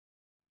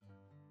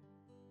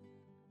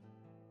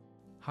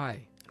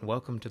Hi, and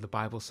welcome to the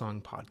Bible Song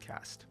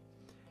Podcast.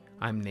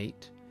 I'm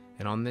Nate,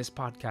 and on this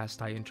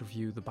podcast I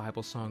interview the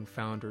Bible Song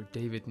founder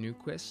David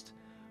Newquist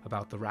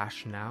about the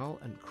rationale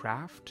and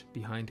craft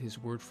behind his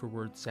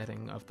word-for-word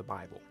setting of the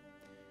Bible.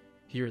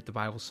 Here at the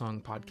Bible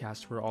Song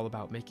Podcast, we're all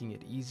about making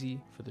it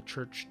easy for the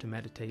church to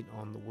meditate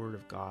on the Word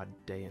of God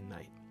day and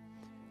night.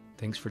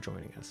 Thanks for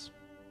joining us.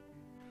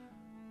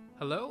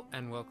 Hello,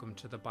 and welcome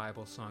to the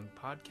Bible Song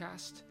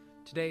Podcast.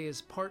 Today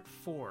is part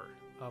 4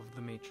 of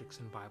the Matrix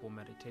and Bible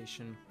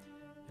Meditation,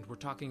 and we're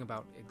talking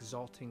about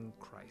exalting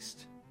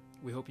Christ.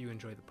 We hope you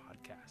enjoy the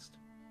podcast.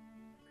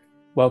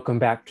 Welcome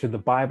back to the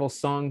Bible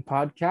Song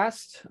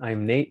Podcast.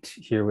 I'm Nate,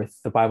 here with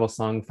the Bible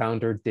Song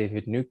founder,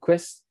 David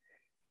Newquist.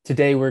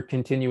 Today, we're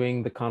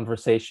continuing the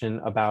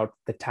conversation about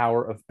the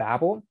Tower of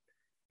Babel,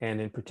 and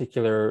in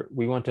particular,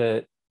 we want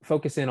to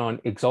focus in on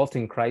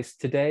exalting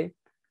Christ today.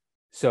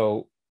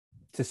 So,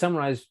 to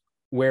summarize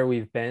where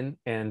we've been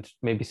and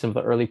maybe some of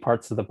the early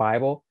parts of the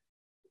Bible,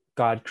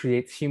 God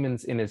creates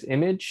humans in his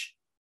image,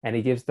 and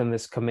he gives them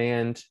this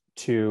command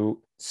to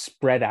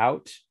spread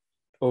out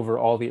over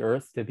all the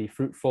earth, to be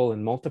fruitful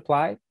and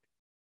multiply.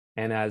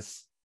 And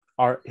as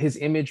his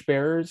image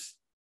bearers,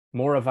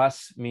 more of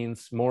us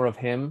means more of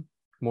him,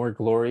 more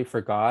glory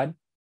for God.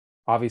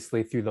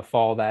 Obviously, through the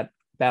fall, that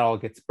all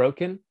gets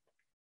broken.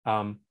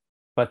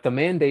 But the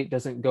mandate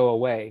doesn't go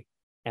away.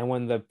 And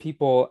when the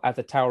people at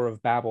the Tower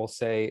of Babel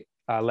say,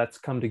 let's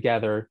come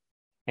together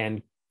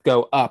and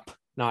go up,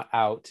 not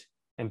out,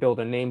 and build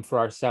a name for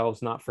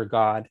ourselves, not for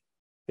God,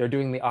 they're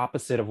doing the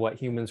opposite of what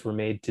humans were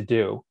made to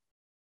do.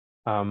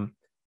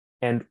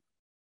 And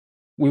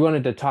we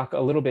wanted to talk a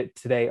little bit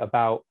today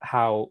about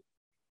how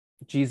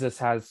Jesus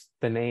has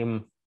the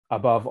name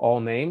above all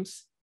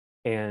names.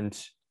 And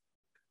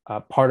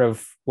part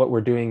of what we're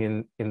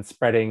doing in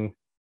spreading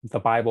the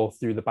Bible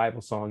through the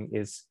Bible Song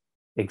is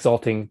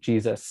exalting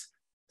Jesus.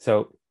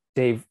 So,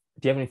 Dave,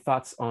 do you have any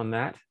thoughts on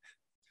that?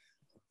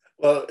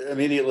 Well,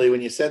 immediately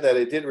when you said that,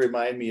 it did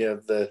remind me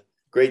of the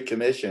Great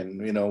Commission,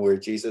 where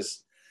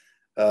Jesus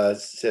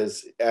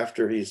says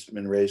after he's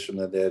been raised from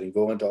the dead, and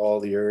go into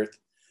all the earth,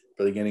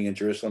 beginning in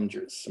Jerusalem,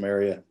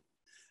 Samaria,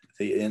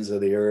 the ends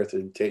of the earth,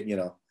 and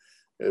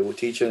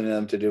teaching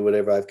them to do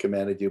whatever I've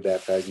commanded you,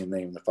 baptizing in the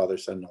name of the Father,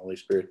 Son, and Holy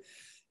Spirit.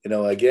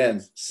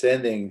 Again,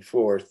 sending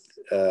forth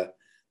the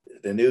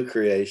new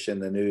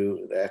creation,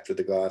 after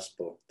the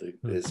gospel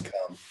has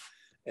come,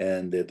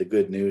 and the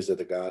good news of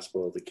the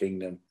gospel of the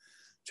kingdom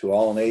to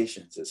all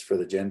nations. It's for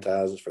the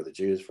Gentiles, it's for the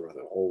Jews, for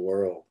the whole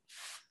world.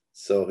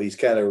 So he's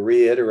kind of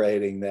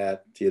reiterating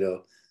that,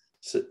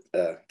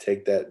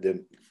 take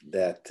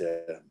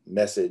that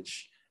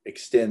message,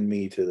 extend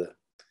me to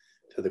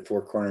the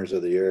four corners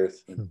of the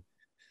earth. And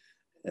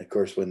of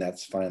course, when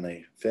that's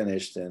finally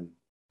finished and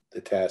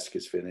the task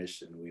is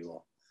finished, and we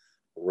will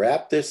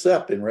wrap this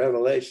up in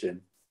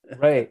Revelation.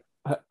 Right.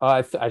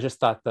 I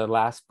just thought the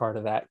last part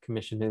of that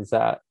commission is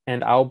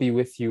and I'll be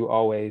with you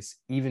always,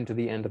 even to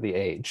the end of the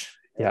age.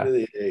 Yeah. End of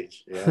the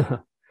age. Yeah.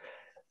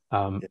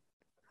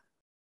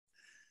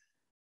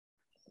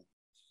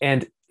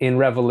 And in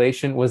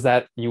Revelation, was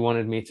that you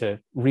wanted me to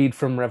read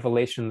from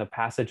Revelation, the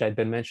passage I'd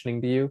been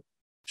mentioning to you?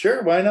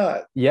 Sure, why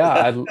not?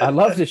 Yeah, I'd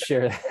love to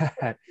share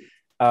that.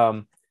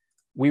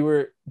 We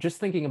were just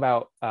thinking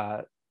about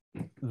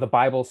the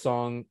Bible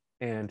song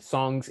and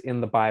songs in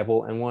the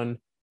Bible, and one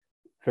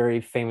very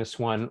famous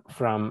one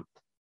from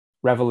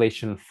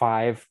Revelation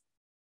 5.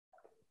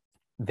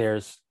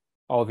 There's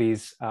all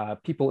these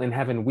people in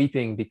heaven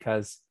weeping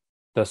because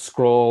the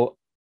scroll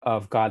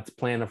of God's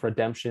plan of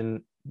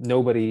redemption,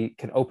 nobody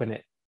can open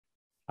it.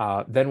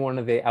 Then one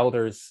of the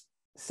elders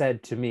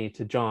said to me,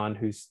 to John,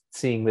 who's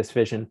seeing this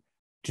vision,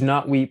 "Do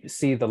not weep.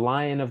 See, the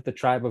Lion of the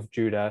tribe of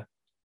Judah,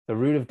 the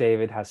Root of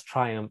David, has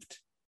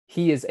triumphed.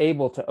 He is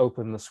able to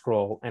open the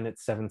scroll and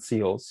its 7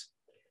 seals."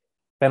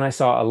 Then I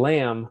saw a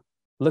lamb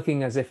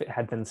looking as if it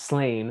had been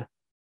slain,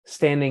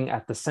 standing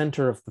at the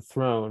center of the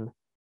throne,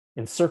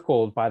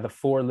 encircled by the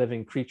 4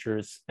 living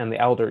creatures and the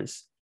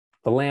elders.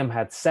 The lamb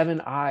had 7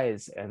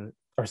 horns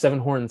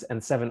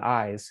and 7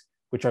 eyes,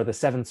 which are the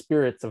 7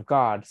 spirits of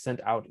God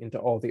sent out into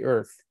all the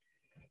earth.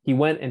 He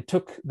went and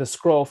took the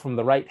scroll from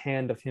the right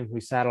hand of him who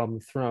sat on the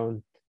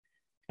throne.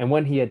 And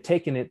when he had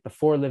taken it, the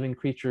 4 living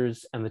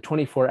creatures and the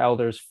 24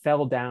 elders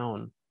fell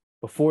down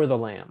before the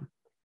Lamb.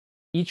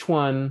 Each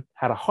one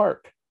had a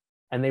harp,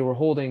 and they were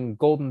holding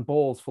golden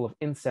bowls full of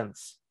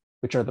incense,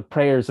 which are the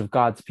prayers of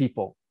God's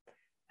people.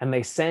 And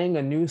they sang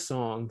a new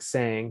song,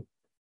 saying,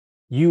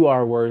 "You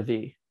are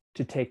worthy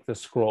to take the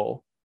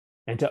scroll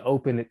and to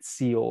open its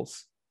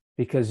seals,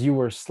 because you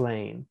were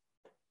slain.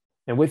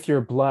 And with your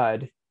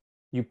blood,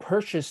 you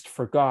purchased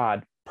for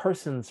God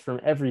persons from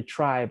every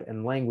tribe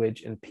and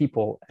language and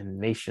people and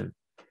nation.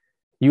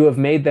 You have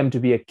made them to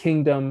be a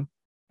kingdom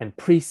and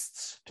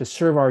priests to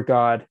serve our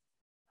God,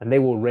 and they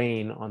will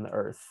reign on the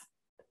earth."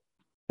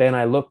 Then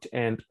I looked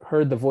and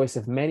heard the voice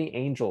of many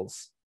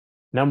angels,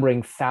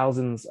 numbering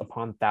thousands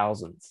upon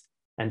thousands,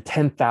 and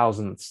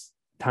 10,000s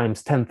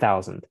times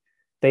 10,000.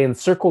 They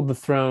encircled the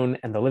throne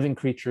and the living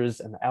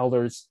creatures and the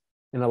elders.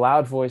 In a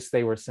loud voice,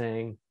 they were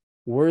saying,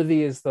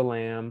 Worthy is the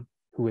Lamb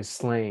who is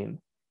slain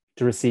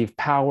to receive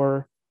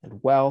power and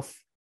wealth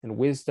and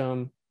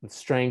wisdom and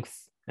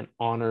strength and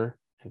honor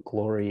and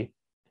glory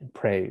and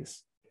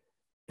praise.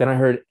 Then I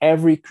heard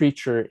every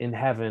creature in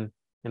heaven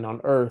and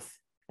on earth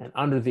and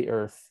under the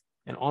earth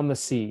and on the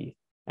sea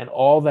and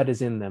all that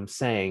is in them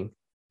saying,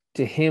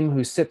 to him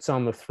who sits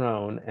on the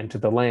throne and to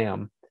the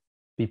Lamb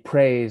be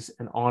praise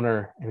and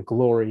honor and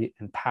glory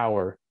and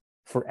power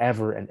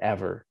forever and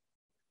ever.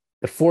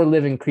 The four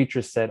living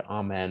creatures said,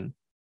 Amen.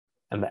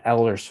 And the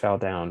elders fell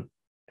down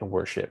and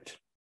worshiped.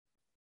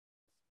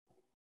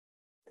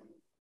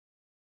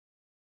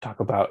 Talk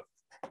about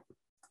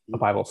a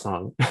Bible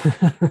song.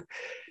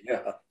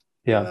 Yeah.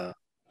 Yeah.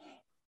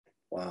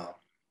 Wow.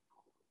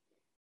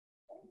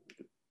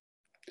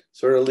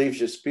 Sort of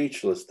leaves you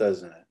speechless,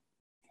 doesn't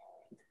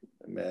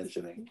it?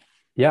 Imagining.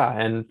 Yeah,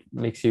 and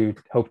makes you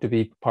hope to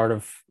be part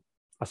of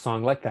a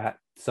song like that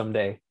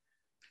someday.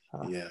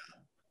 Yeah,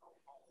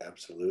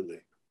 absolutely.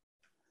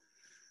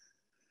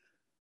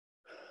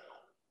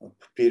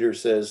 Peter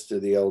says to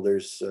the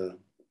elders,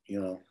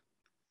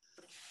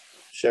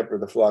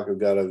 shepherd the flock of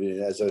God of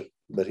you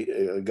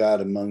a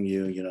God among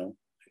you,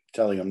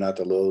 telling them not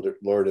to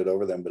lord it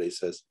over them, but he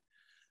says,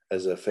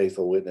 as a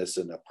faithful witness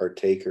and a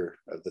partaker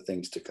of the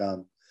things to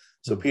come.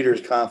 So Peter is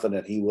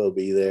confident he will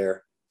be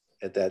there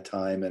at that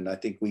time. And I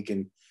think we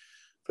can,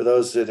 for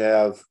those that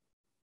have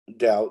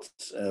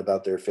doubts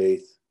about their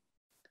faith,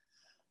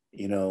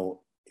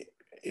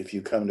 if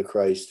you come to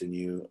Christ and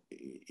you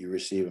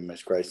receive him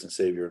as Christ and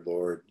Savior and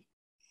Lord,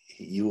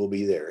 you will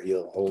be there.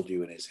 He'll hold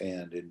you in his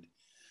hand. And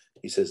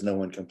he says, no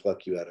one can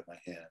pluck you out of my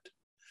hand.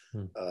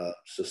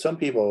 So some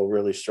people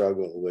really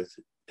struggle with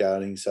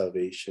doubting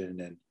salvation.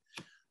 And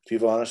if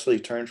you've honestly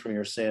turned from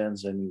your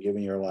sins and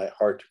given your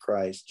heart to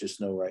Christ, just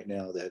know right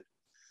now that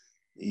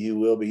you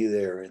will be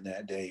there in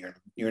that day.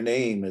 Your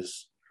name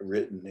is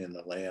written in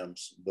the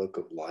Lamb's book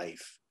of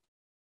life.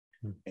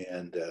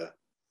 And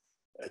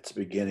it's the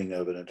beginning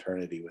of an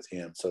eternity with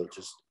him. So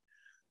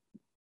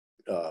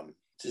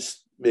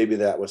just maybe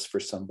that was for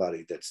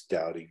somebody that's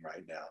doubting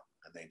right now,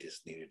 and they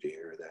just needed to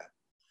hear that.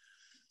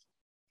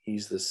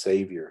 He's the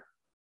Savior.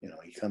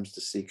 He comes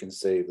to seek and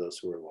save those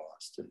who are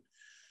lost.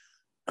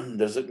 And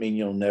doesn't mean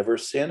you'll never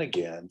sin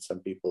again. Some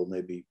people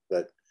maybe,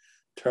 but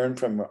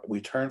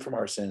we turn from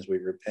our sins, we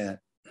repent,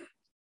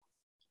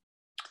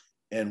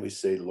 and we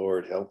say,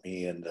 Lord, help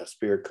me. And the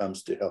Spirit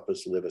comes to help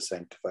us live a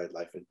sanctified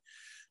life and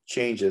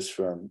change us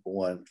from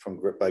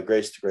by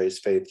grace to grace,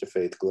 faith to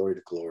faith, glory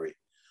to glory.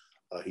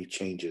 He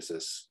changes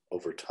us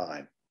over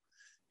time.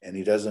 And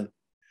he doesn't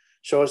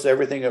show us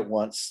everything at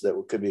once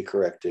that could be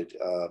corrected,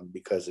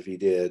 because if he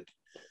did,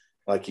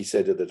 like he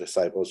said to the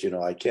disciples,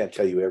 I can't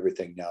tell you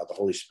everything now. The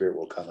Holy Spirit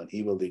will come and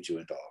he will lead you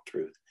into all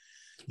truth.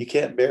 You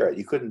can't bear it.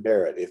 You couldn't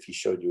bear it if he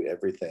showed you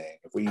everything.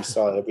 If we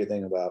saw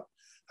everything about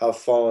how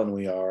fallen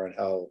we are and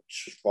how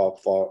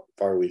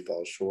far we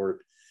fall short,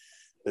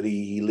 but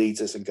he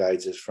leads us and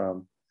guides us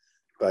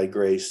by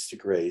grace to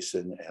grace,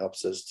 and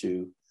helps us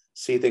to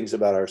see things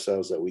about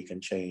ourselves that we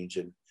can change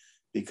and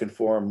be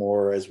conformed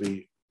more as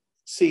we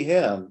see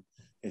him,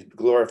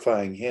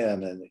 glorifying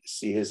him and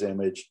see his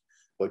image,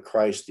 what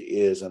Christ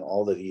is and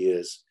all that he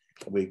is.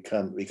 We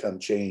become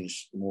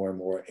changed more and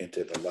more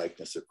into the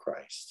likeness of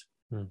Christ.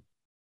 So.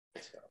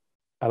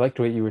 I liked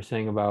what you were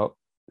saying about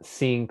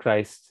seeing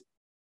Christ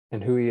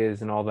and who he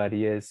is and all that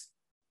he is.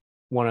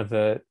 One of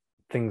the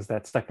things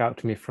that stuck out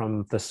to me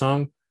from the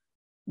song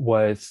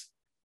was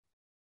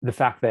the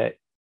fact that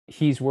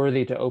he's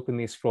worthy to open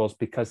these scrolls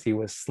because he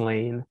was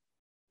slain,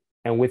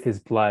 and with his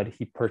blood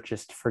he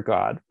purchased for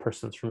God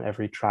persons from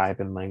every tribe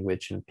and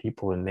language and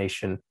people and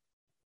nation.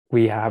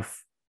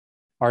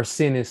 Our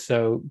sin is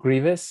so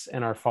grievous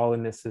and our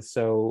fallenness is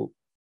so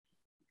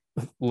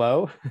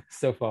low,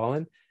 so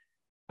fallen,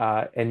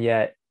 and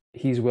yet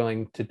he's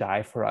willing to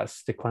die for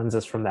us, to cleanse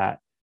us from that,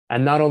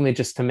 and not only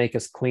just to make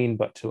us clean,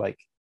 but to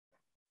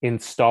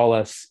install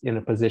us in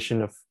a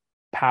position of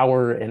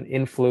power and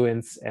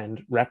influence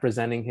and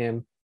representing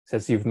him.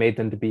 Says you've made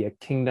them to be a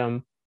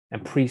kingdom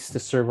and priests to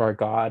serve our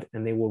God,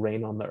 and they will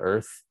reign on the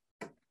earth.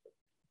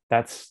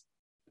 That's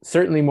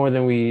certainly more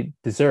than we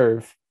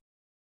deserve,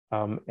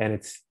 and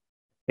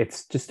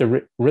it's just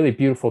a really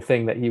beautiful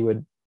thing that he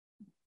would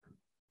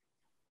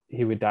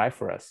die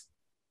for us.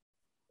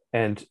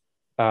 And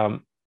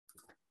go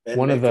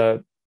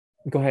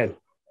ahead.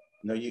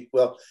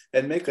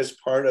 And make us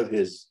part of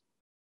his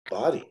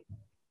body.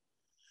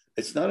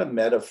 It's not a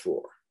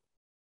metaphor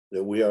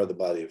that we are the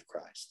body of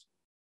Christ.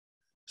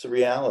 It's a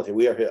reality.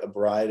 We are a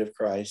bride of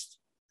Christ,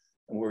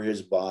 and we're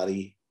his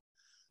body.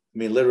 I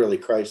mean, literally,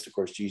 Christ, of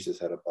course, Jesus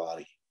had a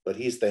body, but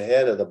he's the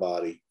head of the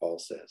body, Paul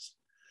says.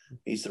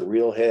 He's the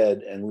real head,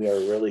 and we are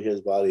really his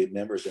body,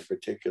 members in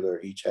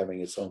particular, each having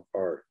its own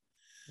part.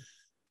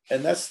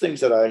 And that's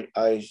things that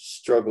I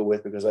struggle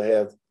with, because I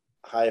have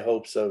high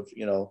hopes of,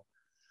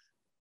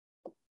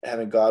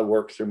 having God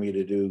work through me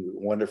to do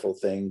wonderful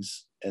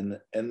things. And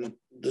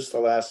just the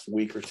last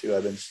week or two,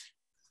 I've been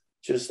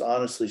just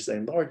honestly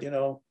saying, Lord,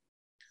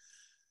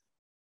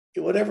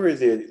 whatever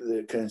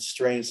the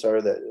constraints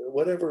are, that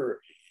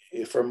whatever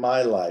for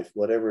my life,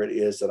 whatever it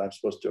is that I'm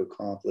supposed to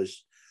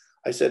accomplish.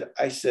 I said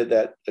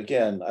that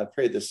again. I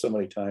prayed this so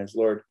many times,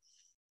 Lord.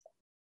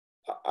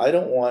 I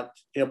don't want,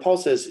 Paul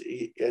says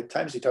at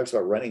times he talks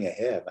about running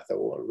ahead. I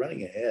thought, well,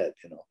 running ahead,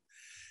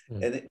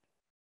 and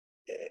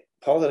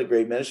Paul had a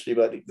great ministry,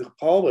 but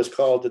Paul was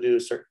called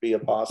to be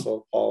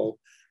apostle. Paul,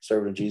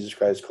 servant of Jesus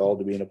Christ, called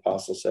to be an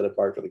apostle, set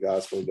apart for the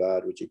gospel of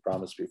God, which he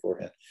promised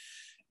beforehand.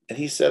 And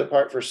he's set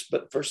apart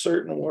for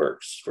certain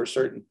works, for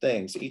certain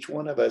things. Each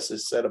one of us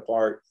is set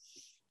apart.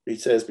 He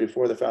says,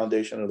 before the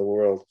foundation of the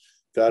world,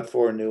 God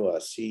foreknew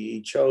us.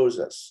 He chose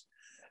us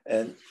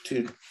and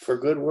for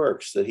good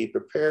works that he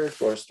prepared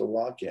for us to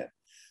walk in.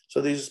 So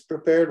these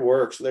prepared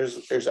works,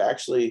 there's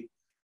actually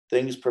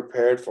things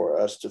prepared for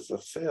us to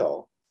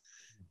fulfill.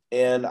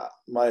 And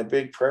my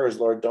big prayer is,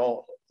 Lord,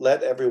 don't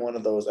let every one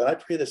of those, and I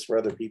pray this for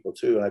other people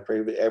too, and I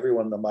pray for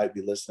everyone that might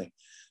be listening,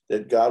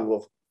 that God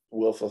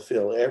will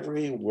fulfill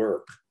every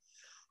work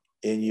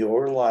in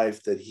your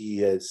life that he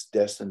has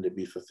destined to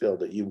be fulfilled,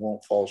 that you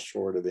won't fall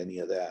short of any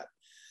of that.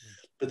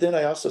 But then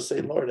I also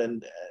say, Lord,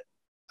 and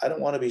I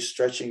don't want to be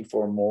stretching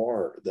for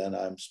more than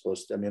I'm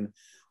supposed to. I mean,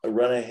 I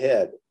run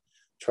ahead,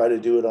 try to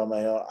do it on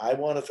my own. I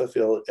want to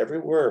fulfill every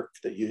work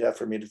that you have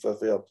for me to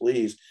fulfill,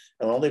 please.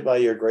 And only by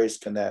your grace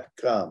can that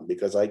come,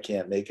 because I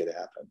can't make it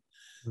happen.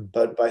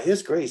 But by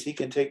his grace, he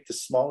can take the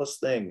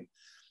smallest thing.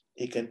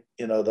 He can,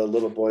 the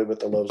little boy with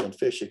the loaves and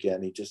fish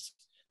again, he just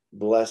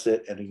bless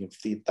it and he can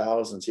feed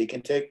thousands. He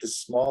can take this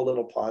small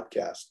little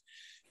podcast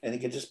and he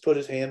can just put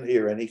his hand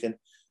here and he can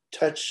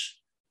touch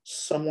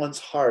someone's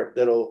heart.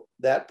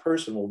 That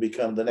person will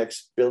become the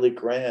next Billy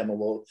Graham and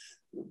will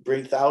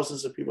bring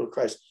thousands of people to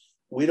Christ.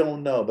 We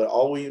don't know, but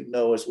all we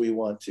know is we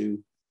want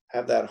to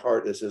have that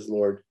heart that says,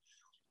 Lord,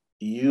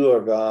 you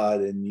are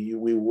God and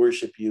we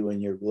worship you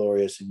and you're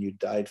glorious and you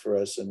died for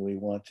us and we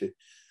want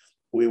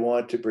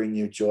to bring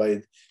you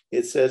joy.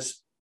 It says,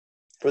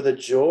 for the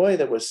joy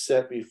that was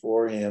set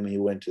before him, he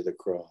went to the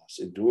cross,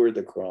 endured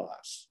the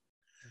cross.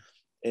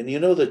 And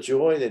the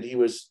joy that he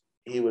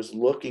was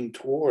looking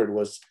toward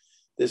was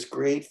this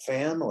great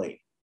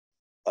family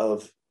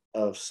of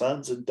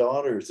sons and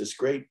daughters, this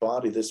great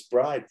body, this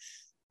bride.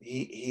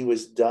 He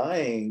was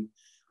dying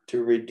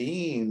to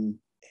redeem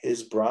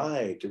his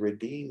bride, to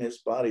redeem his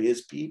body,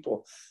 his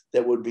people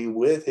that would be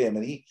with him.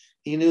 And he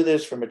knew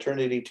this from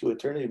eternity to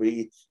eternity, but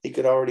he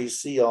could already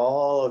see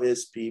all of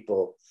his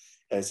people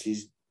as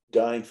he's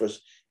dying for us.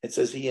 It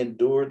says he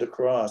endured the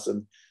cross.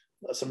 And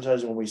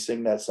sometimes when we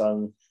sing that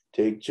song,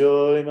 take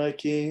joy, my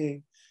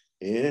King,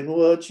 in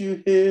what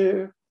you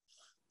hear.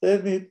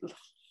 Let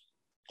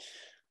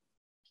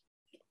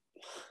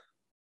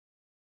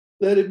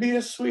it be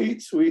a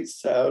sweet, sweet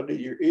sound in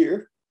your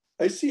ear.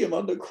 I see him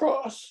on the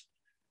cross,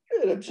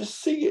 and I'm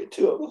just singing it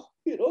to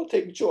him.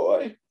 Take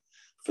joy,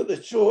 for the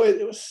joy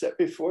that was set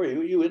before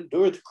you. You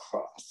endured the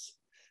cross.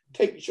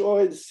 Take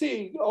joy in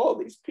seeing all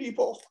these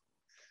people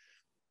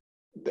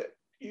that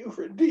you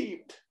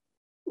redeemed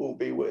will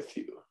be with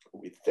you.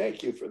 We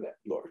thank you for that,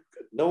 Lord.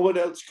 No one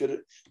else could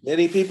have.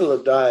 Many people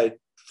have died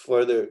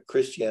for their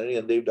Christianity,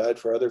 and they've died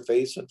for other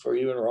faiths and for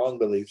even wrong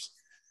beliefs.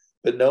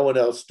 But no one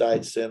else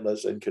died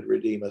sinless and could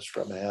redeem us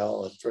from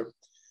hell and from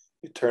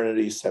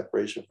eternity's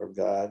separation from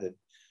God and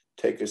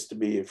take us to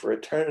be for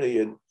eternity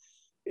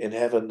in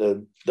heaven,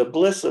 the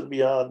bliss of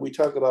beyond. We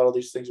talk about all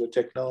these things with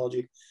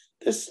technology.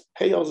 This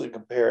pales in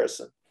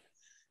comparison.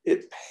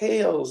 It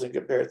pales in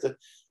comparison.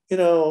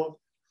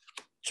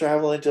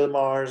 Traveling to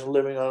Mars,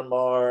 living on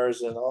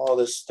Mars, and all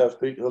this stuff,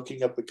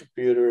 hooking up with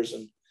computers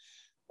and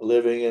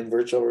living in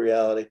virtual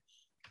reality.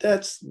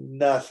 That's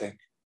nothing.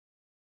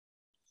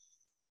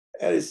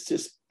 And it's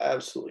just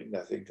absolutely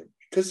nothing.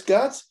 Because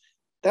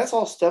that's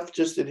all stuff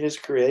just in his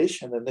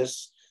creation and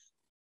this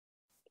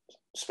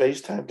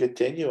space-time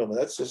continuum.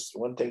 That's just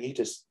one thing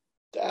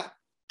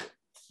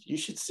you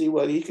should see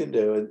what he can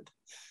do. And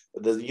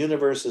the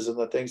universes and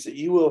the things that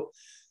you will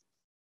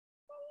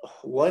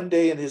one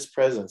day in his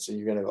presence, and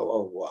you're going to go,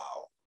 oh,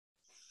 wow.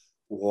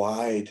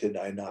 Why did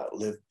I not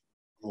live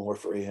more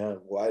for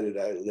him? Why did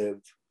I live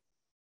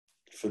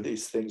for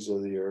these things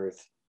of the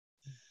earth?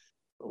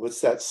 What's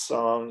that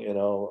song?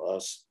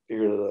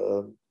 Spirit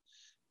of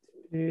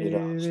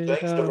things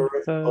of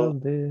earth.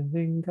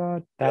 Living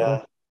God.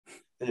 That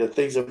one.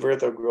 Things of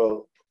earth will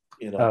grow.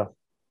 Oh.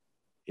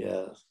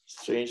 Yeah,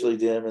 strangely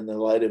dim in the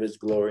light of his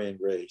glory and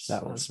grace.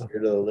 That one.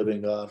 Spirit of the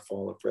living God,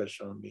 fall afresh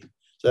on me.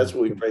 So that's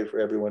what we pray for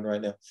everyone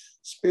right now.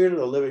 Spirit of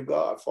the living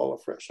God, fall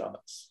afresh on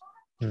us.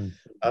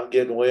 I'm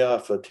getting way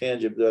off a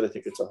tangent, but I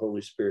think it's a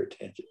Holy Spirit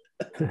tangent.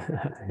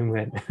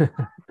 Amen.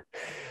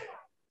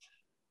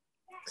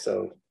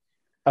 So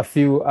a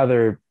few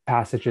other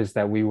passages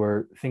that we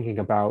were thinking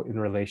about in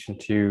relation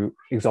to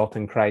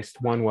exalting Christ.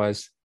 One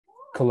was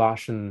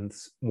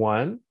Colossians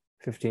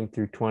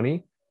 1:15-20.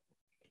 It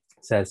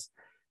says,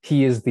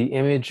 he is the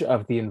image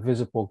of the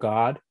invisible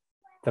God,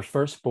 the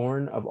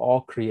firstborn of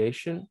all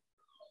creation.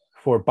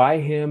 For by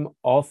him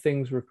all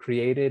things were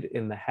created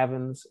in the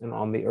heavens and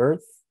on the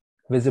earth,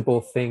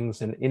 visible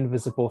things and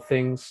invisible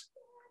things,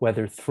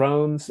 whether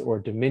thrones or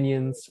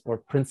dominions or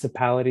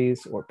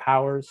principalities or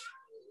powers.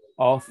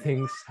 All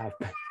things have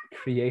been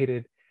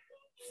created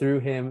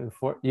through him and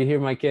for. You hear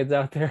my kids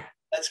out there?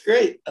 That's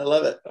great. I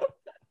love it.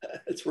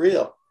 It's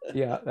real.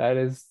 Yeah, that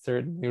is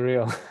certainly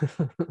real.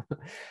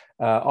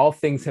 All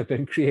things have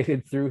been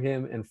created through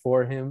him and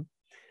for him.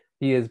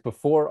 He is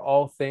before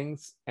all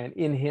things, and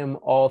in him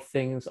all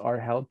things are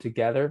held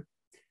together.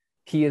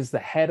 He is the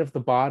head of the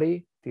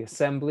body, the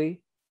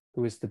assembly,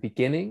 who is the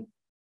beginning,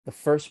 the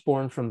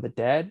firstborn from the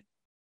dead,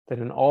 that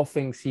in all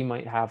things he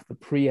might have the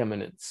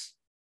preeminence.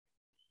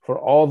 For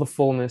all the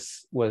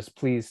fullness was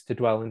pleased to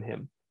dwell in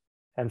him,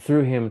 and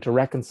through him to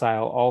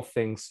reconcile all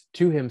things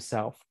to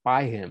himself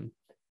by him,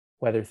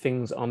 whether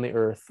things on the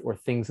earth or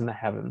things in the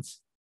heavens,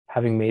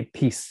 having made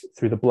peace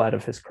through the blood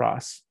of his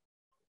cross.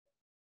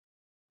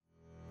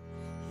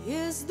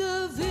 Is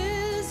the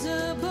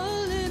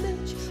visible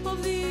image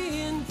of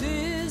the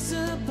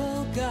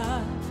invisible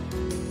God,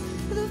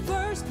 the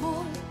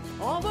firstborn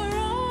over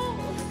all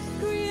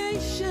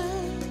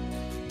creation,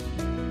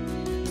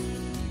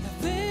 the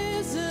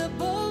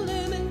visible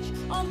image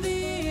of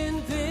the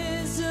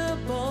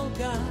invisible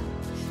God,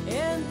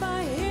 and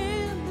by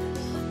him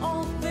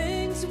all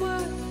things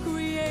were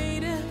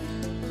created,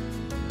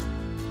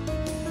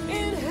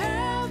 in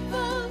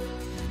heaven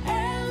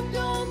and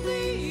on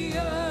the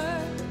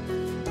earth,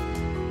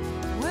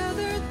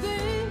 whether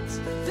things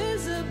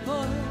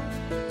visible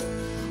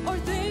or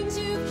things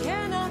you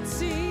cannot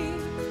see,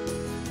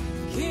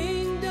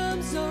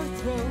 kingdoms or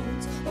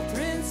thrones or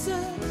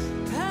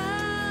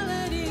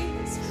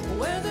principalities,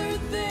 whether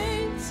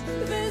things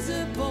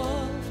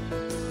visible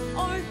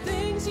or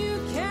things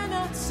you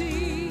cannot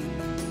see,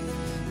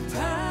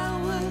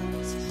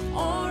 powers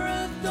or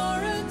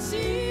authorities,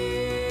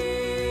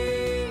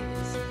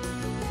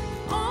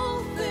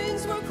 all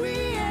things were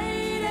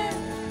created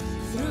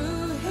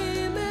through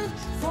him and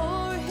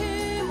for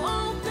him.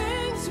 All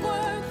things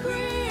were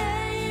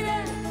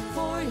created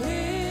for him.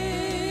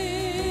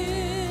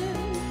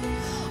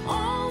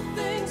 All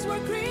things were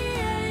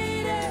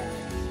created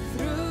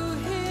through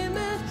him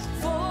and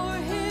for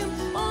him.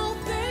 All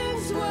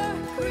things were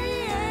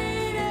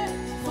created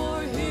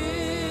for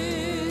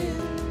him.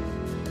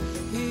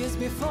 He is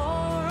before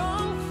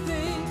all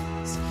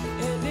things,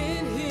 and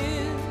in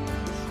him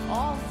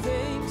all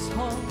things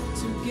hold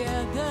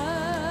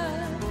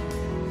together.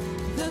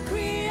 The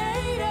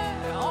creator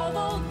of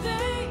all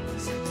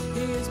things,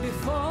 he is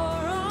before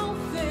all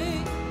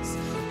things,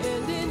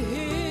 and in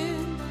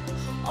him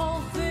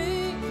all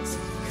things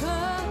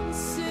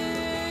consist.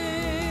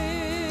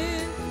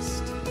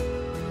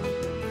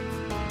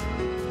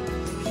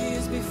 He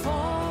is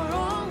before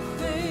all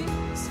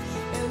things,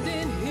 and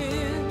in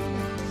him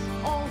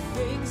all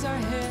things are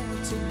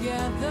held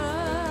together.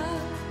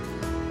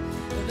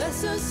 The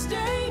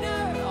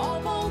sustainer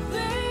of all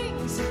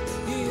things,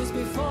 he is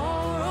before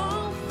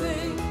all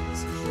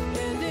things,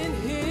 and in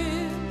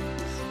him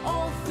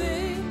all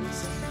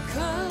things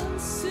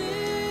consist.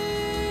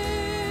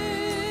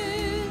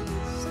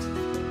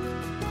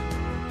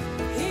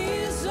 He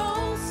is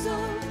also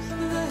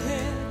the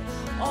head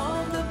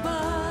of the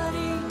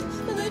body,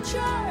 the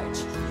church,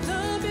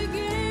 the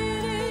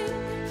beginning,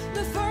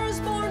 the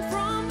firstborn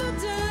from the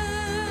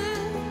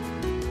dead.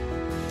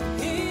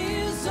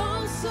 He is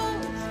also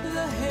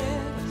the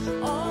head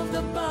of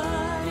the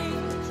body,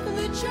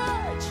 the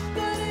church,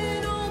 that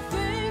in all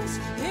things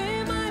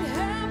he might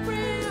have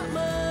preeminence.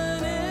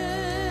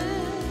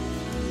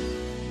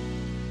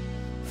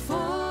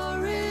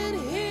 For in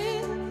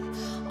him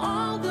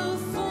all the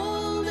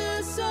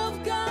fullness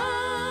of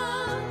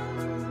God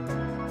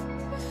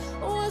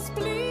was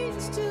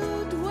pleased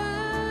to dwell,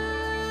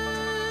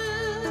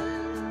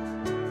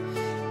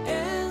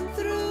 and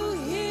through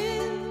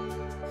him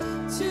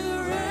to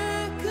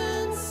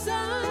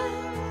reconcile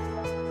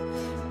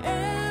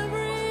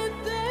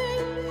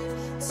everything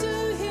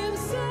to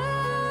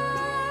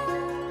himself,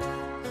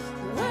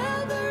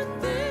 whether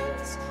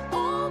things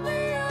on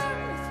the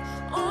earth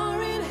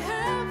or in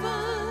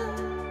heaven,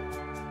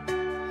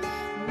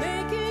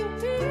 making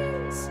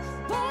peace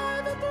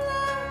by the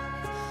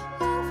blood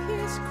of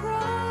his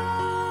cross.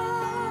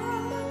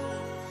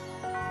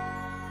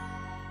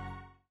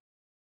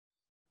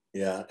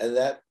 Yeah, and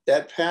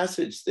that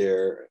passage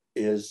there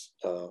is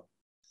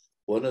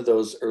one of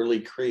those early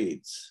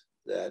creeds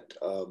that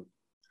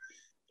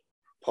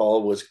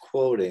Paul was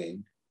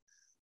quoting.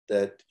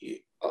 That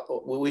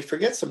we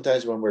forget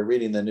sometimes when we're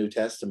reading the New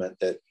Testament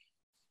that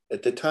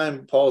at the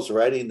time Paul's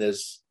writing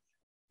this,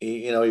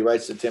 he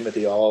writes to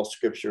Timothy, all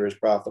scripture is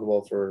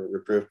profitable for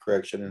reproof,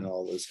 correction, and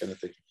all this kind of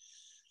thing.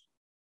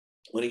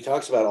 When he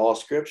talks about all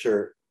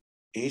scripture,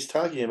 he's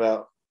talking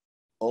about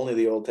only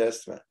the Old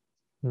Testament.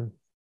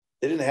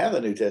 They didn't have the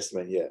New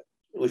Testament yet.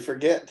 We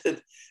forget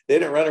that they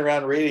didn't run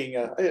around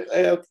reading,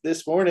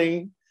 this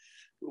morning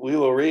we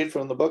will read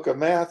from the book of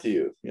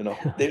Matthew. They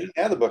didn't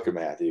have the book of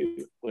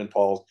Matthew when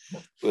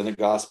the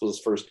gospel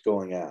is first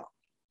going out.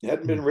 It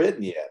hadn't been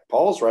written yet.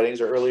 Paul's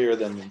writings are earlier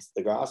than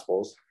the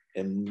gospels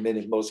in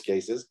most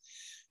cases.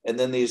 And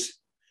then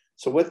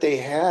so what they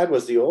had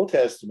was the Old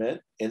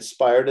Testament,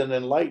 inspired and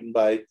enlightened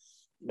by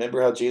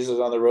remember how Jesus was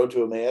on the road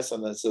to Emmaus,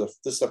 and this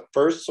is the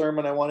first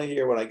sermon I want to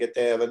hear when I get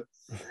to heaven.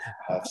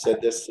 I've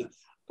said this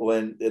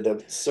when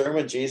the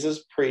sermon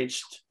Jesus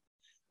preached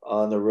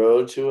on the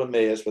road to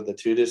Emmaus with the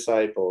two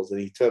disciples,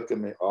 and he took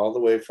them all the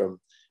way from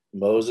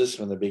Moses,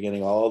 from the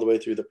beginning, all the way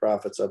through the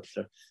prophets up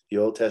to the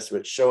Old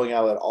Testament, showing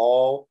how it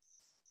all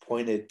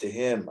pointed to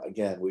him.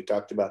 Again, we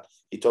talked about,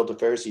 he told the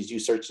Pharisees, you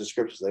search the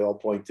scriptures, they all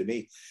point to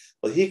me.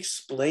 Well, he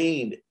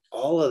explained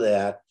all of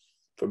that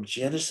from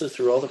Genesis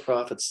through all the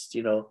prophets,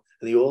 in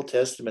the Old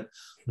Testament.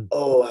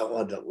 Oh, I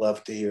would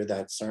love to hear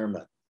that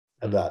sermon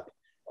about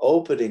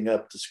opening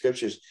up the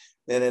scriptures.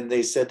 And then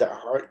they said,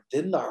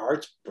 didn't our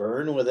hearts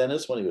burn within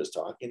us when he was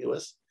talking to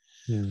us?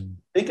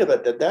 Think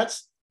about that.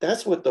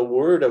 That's what the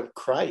word of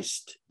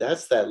Christ,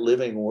 that's that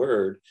living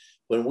word.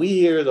 When we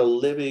hear the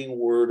living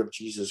word of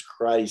Jesus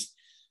Christ,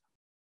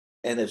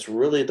 and it's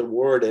really the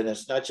word, and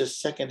it's not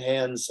just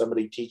secondhand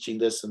somebody teaching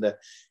this and that,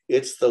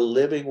 it's the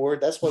living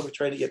word. That's why we're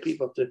trying to get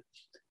people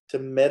to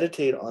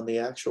meditate on the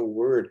actual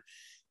word.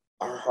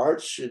 Our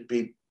hearts should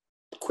be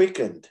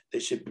quickened. They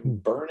should be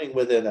burning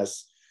within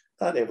us,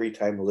 not every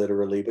time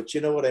literally, but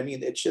you know what I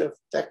mean? It should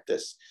affect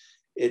us.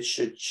 It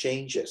should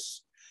change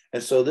us.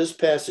 And so this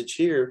passage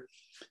here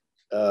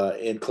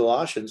in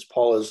Colossians,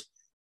 Paul is,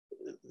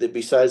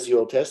 besides the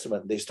Old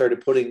Testament, they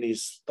started putting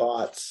these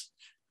thoughts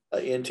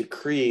into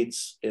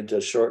creeds,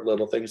 into short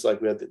little things like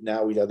we have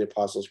the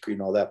Apostles' Creed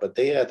and all that, but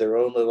they had their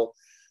own little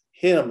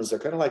hymns. They're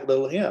kind of like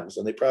little hymns,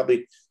 and they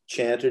probably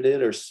chanted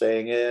it or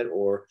sang it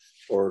or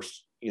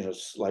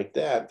like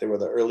that. They were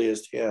the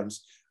earliest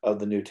hymns of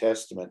the New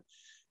Testament.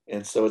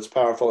 And so it's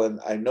powerful. And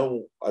I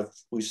know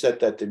we set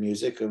that to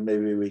music, and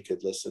maybe we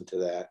could listen to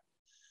that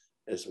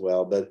as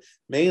well. But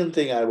main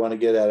thing I want to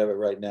get out of it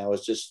right now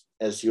is just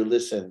as you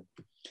listen,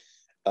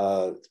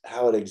 how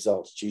it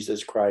exalts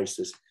Jesus Christ.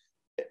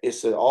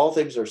 It's that all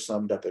things are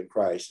summed up in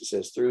Christ. It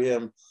says through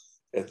him,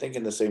 I think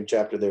in the same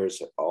chapter there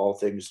is all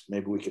things,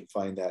 maybe we can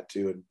find that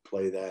too and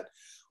play that.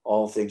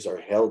 All things are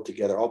held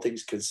together. All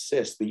things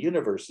consist. The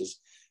universe is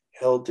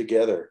held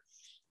together.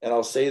 And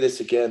I'll say this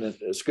again,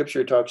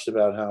 scripture talks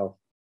about how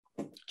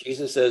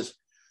Jesus says,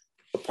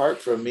 apart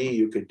from me,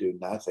 you could do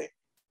nothing.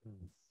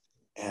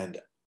 And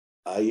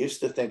I used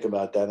to think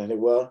about that,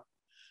 and well,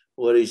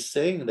 what he's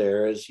saying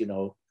there is,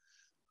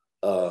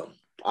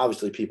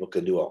 obviously people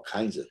can do all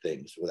kinds of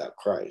things without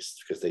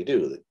Christ, because they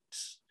do.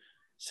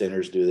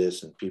 Sinners do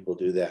this and people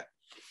do that.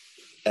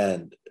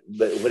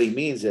 But what he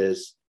means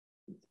is,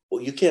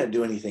 well, you can't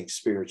do anything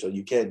spiritual.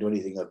 You can't do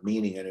anything of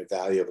meaning and a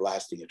value, of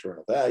lasting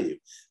eternal value.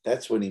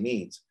 That's what he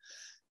means.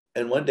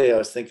 And one day I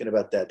was thinking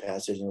about that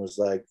passage, and it was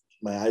like,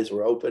 my eyes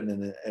were open,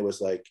 and it was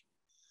like,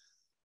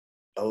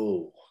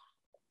 oh,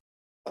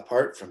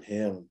 apart from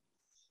him,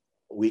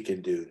 we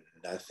can do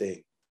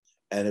nothing.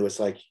 And it was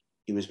like,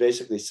 he was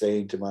basically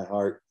saying to my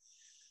heart,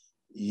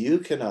 you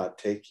cannot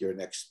take your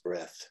next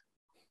breath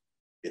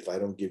if I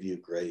don't give you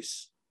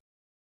grace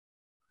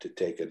to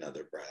take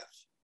another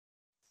breath.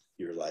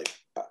 Your life,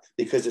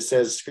 because it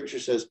says, scripture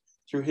says,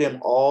 through him,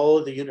 all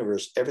of the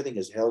universe, everything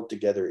is held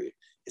together. It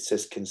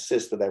says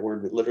consist, but that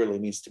word literally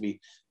means to be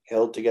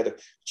held together.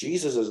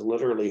 Jesus is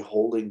literally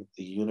holding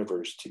the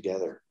universe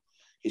together.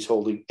 He's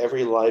holding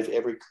every life,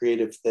 every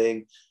creative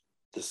thing,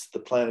 the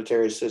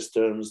planetary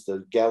systems,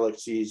 the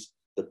galaxies,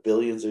 the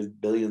billions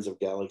and billions of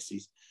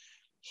galaxies.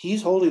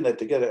 He's holding that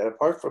together. And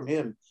apart from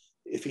him,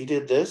 if he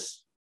did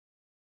this,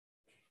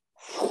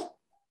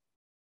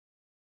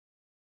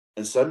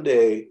 and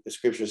someday, the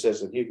scripture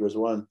says in Hebrews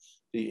 1,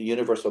 the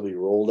universe will be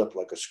rolled up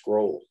like a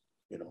scroll.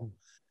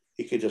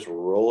 He could just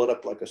roll it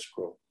up like a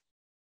scroll.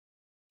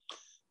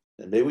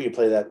 And maybe we can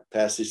play that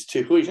passage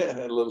too. We can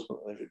a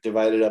little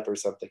divide it up or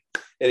something.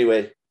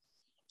 Anyway.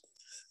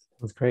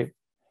 That's great.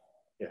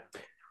 Yeah.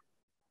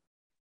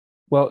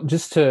 Well,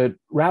 just to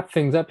wrap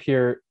things up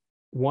here,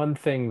 one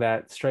thing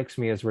that strikes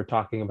me as we're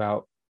talking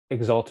about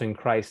exalting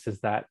Christ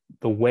is that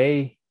the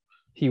way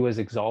he was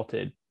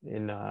exalted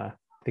in, I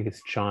think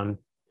it's John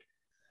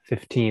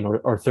 15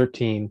 or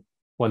 13,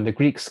 when the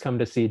Greeks come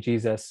to see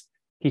Jesus,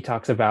 he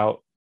talks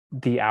about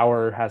the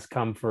hour has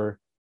come for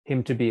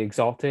him to be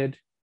exalted.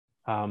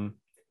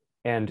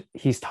 And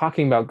he's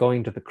talking about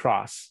going to the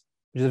cross,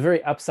 which is a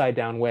very upside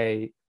down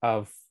way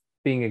of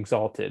being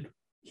exalted.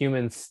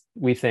 Humans,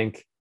 we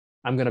think,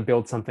 I'm going to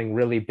build something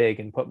really big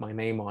and put my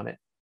name on it.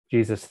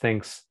 Jesus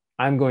thinks,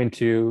 I'm going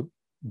to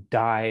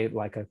die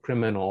like a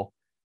criminal,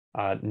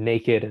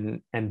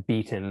 naked and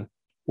beaten,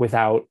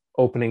 without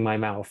opening my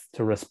mouth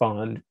to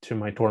respond to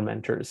my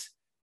tormentors.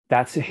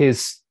 That's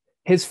his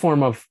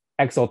form of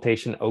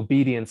exaltation,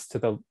 obedience to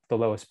the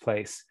lowest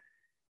place.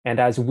 And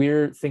as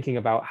we're thinking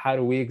about how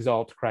do we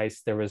exalt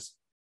Christ, there was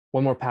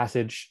one more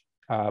passage,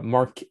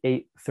 Mark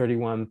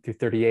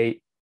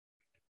 8:31-38.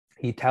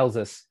 He tells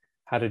us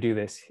how to do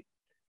this.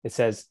 It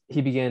says,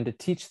 he began to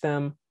teach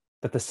them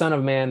that the Son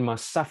of Man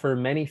must suffer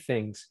many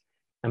things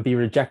and be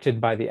rejected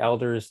by the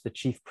elders, the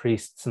chief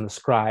priests, and the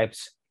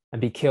scribes,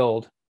 and be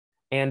killed,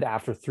 and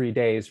after 3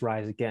 days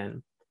rise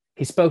again.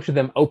 He spoke to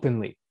them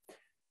openly.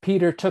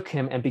 Peter took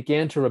him and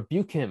began to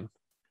rebuke him,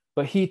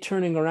 but he,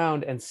 turning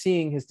around and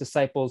seeing his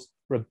disciples,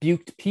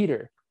 rebuked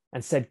Peter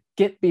and said,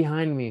 "Get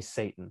behind me,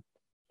 Satan,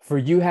 for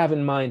you have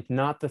in mind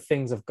not the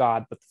things of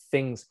God, but the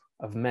things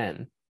of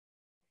men."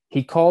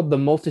 He called the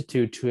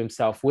multitude to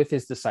himself with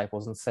his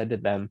disciples and said to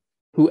them,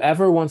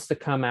 "Whoever wants to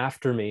come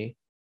after me,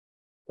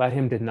 let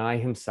him deny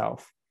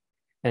himself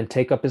and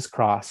take up his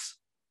cross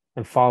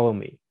and follow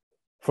me.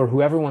 For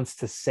whoever wants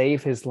to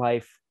save his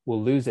life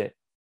will lose it,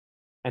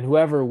 and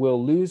whoever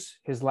will lose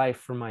his life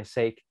for my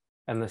sake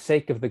and the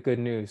sake of the good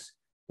news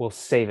will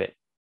save it.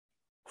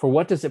 For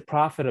what does it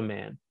profit a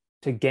man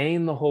to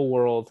gain the whole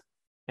world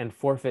and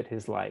forfeit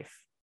his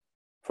life?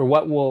 For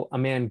what will a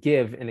man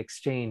give in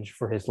exchange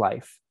for his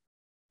life?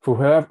 For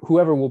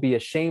whoever will be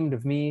ashamed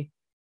of me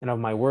and of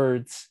my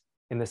words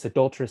in this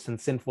adulterous and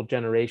sinful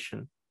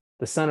generation,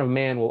 the Son of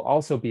Man will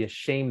also be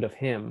ashamed of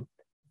him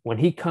when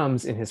he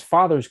comes in his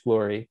Father's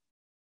glory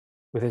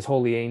with his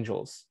holy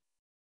angels."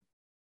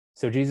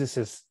 So Jesus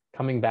is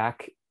coming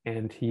back,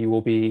 and he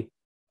will be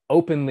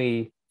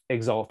openly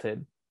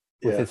exalted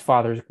with his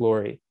Father's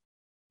glory.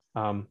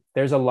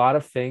 There's a lot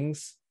of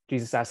things.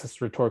 Jesus asks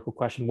this rhetorical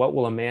question: what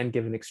will a man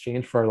give in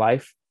exchange for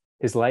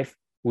his life?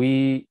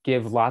 We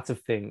give lots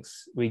of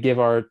things. We give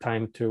our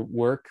time to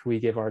work. We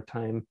give our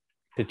time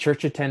to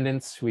church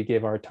attendance. We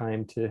give our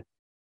time to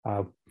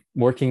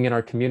working in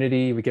our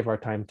community. We give our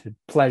time to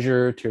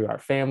pleasure, to our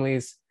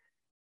families.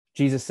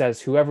 Jesus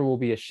says, whoever will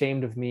be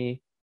ashamed of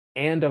me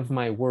and of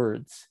my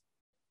words,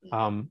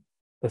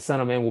 the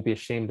Son of Man will be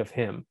ashamed of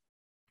him.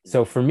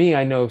 So for me,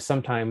 I know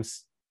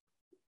sometimes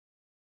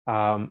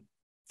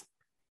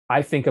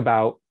I think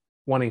about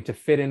wanting to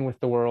fit in with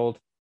the world,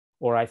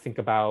 or I think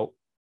about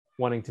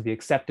wanting to be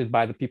accepted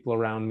by the people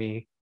around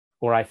me,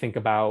 or I think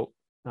about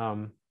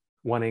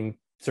wanting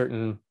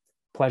certain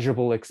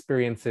pleasurable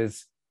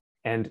experiences,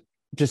 and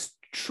just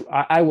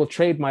I will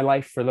trade my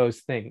life for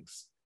those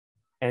things.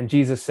 And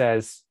Jesus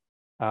says,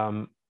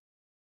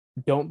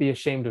 don't be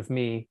ashamed of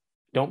me.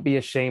 Don't be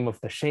ashamed of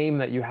the shame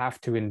that you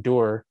have to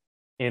endure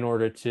in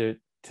order to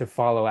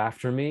follow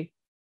after me.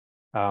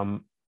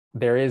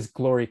 There is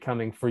glory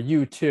coming for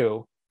you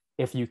too,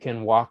 if you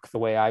can walk the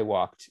way I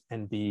walked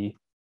and be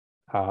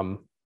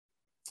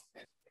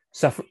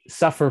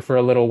suffer for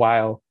a little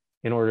while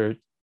in order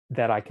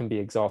that I can be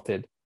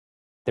exalted.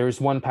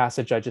 There's one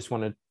passage I just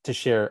wanted to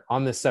share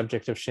on this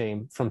subject of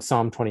shame from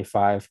Psalm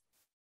 25.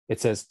 It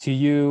says, "To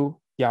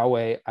you,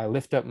 Yahweh, I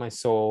lift up my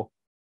soul.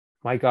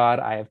 My God,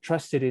 I have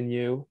trusted in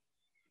you.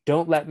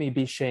 Don't let me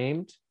be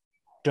shamed.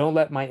 Don't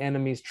let my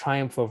enemies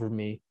triumph over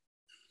me.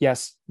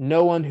 Yes,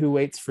 no one who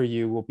waits for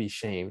you will be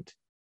shamed.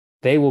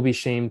 They will be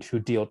shamed who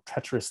deal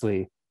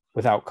treacherously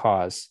without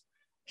cause.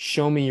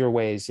 Show me your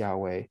ways,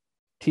 Yahweh.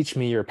 Teach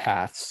me your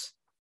paths.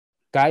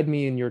 Guide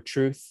me in your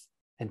truth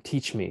and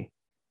teach me,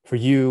 for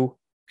you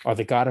are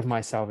the God of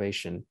my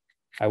salvation.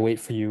 I wait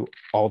for you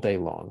all day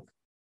long."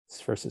 It's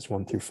verses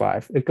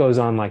 1-5. It goes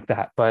on like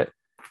that, but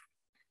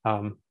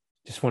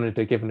just wanted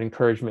to give an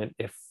encouragement.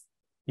 If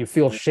you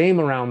feel shame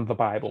around the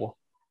Bible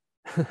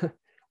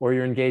or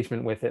your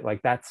engagement with it,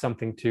 like that's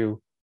something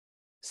to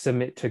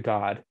submit to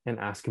God and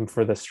ask him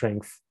for the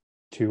strength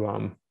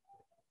to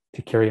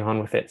carry on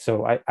with it.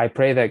 So I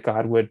pray that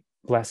God would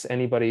bless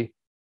anybody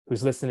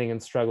who's listening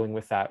and struggling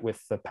with that,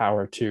 with the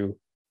power to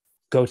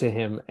go to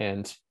him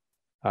and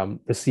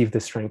receive the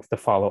strength to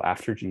follow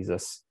after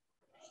Jesus.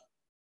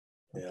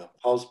 Yeah,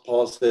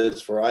 Paul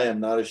says, "For I am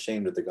not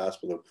ashamed of the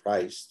gospel of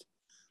Christ,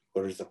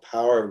 for it is the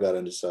power of God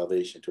unto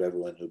salvation to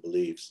everyone who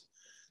believes,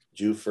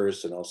 Jew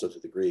first and also to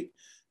the Greek."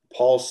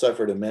 Paul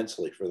suffered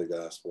immensely for the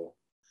gospel,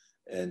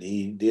 and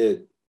he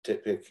did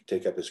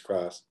take up his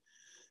cross.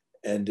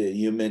 And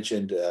you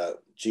mentioned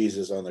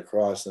Jesus on the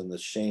cross and the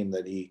shame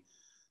that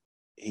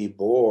he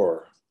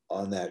bore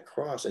on that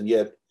cross, and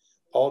yet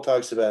Paul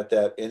talks about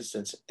that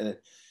instance, and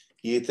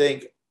you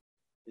think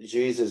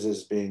Jesus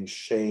is being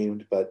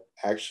shamed, but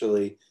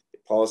actually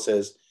Paul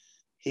says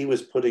he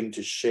was putting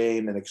to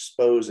shame and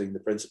exposing the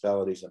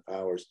principalities and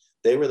powers.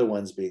 They were the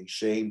ones being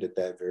shamed at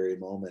that very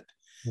moment,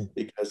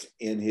 because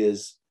in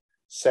his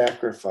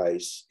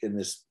sacrifice, in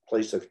this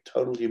place of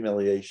total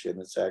humiliation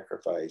and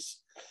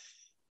sacrifice,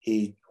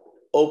 he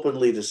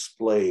openly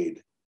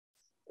displayed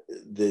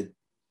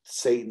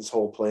Satan's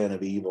whole plan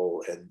of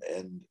evil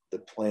and the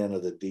plan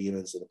of the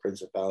demons and the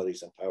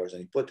principalities and powers.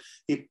 And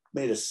he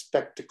made a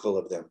spectacle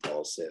of them,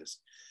 Paul says,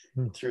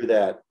 through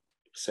that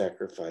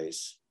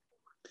sacrifice.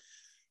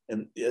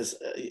 And as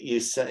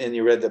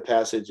you read the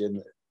passage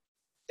and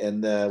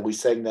we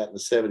sang that in the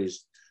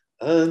 70s.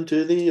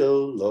 Unto thee, O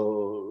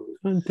Lord.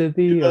 Unto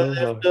thee, O Lord.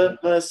 I lift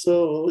up my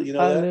soul. You know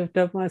I that? lift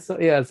up my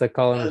soul. Yeah, it's a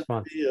call and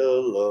response. Unto thee,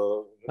 O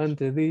Lord.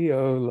 Unto thee,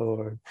 O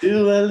Lord.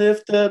 Do I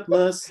lift up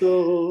my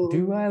soul?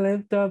 Do I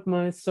lift up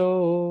my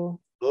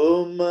soul?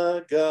 Oh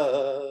my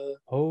God.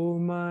 Oh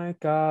my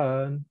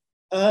God.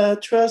 I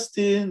trust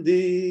in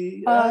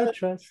thee. I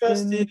trust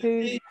in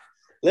thee.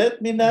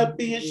 Let me not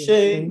be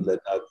ashamed. Let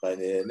not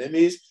mine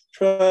enemies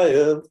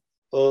triumph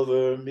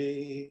over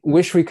me.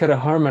 Wish we could have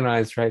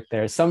harmonized right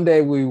there.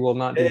 Someday we will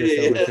not do this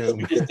over Zoom.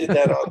 We just did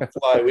that on the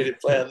fly. We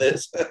didn't plan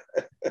this.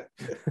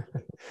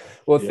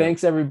 Well, Yeah.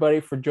 thanks everybody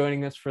for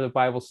joining us for the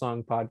Bible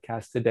Song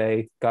podcast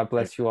today. God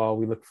bless you all.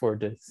 We look forward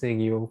to seeing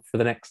you for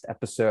the next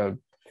episode.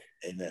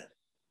 Amen.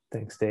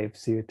 Thanks, Dave.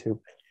 See you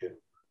too. Thank you.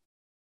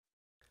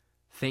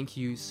 Thank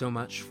you so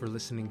much for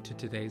listening to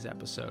today's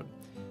episode.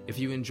 If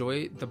you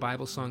enjoy the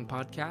Bible Song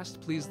podcast,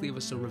 please leave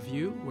us a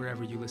review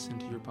wherever you listen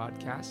to your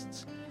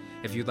podcasts.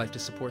 If you'd like to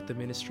support the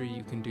ministry,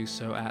 you can do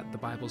so at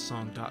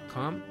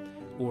thebiblesong.com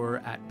or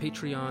at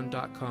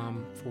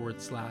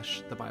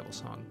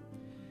patreon.com/thebiblesong.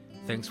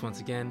 Thanks once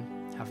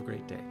again. Have a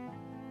great day.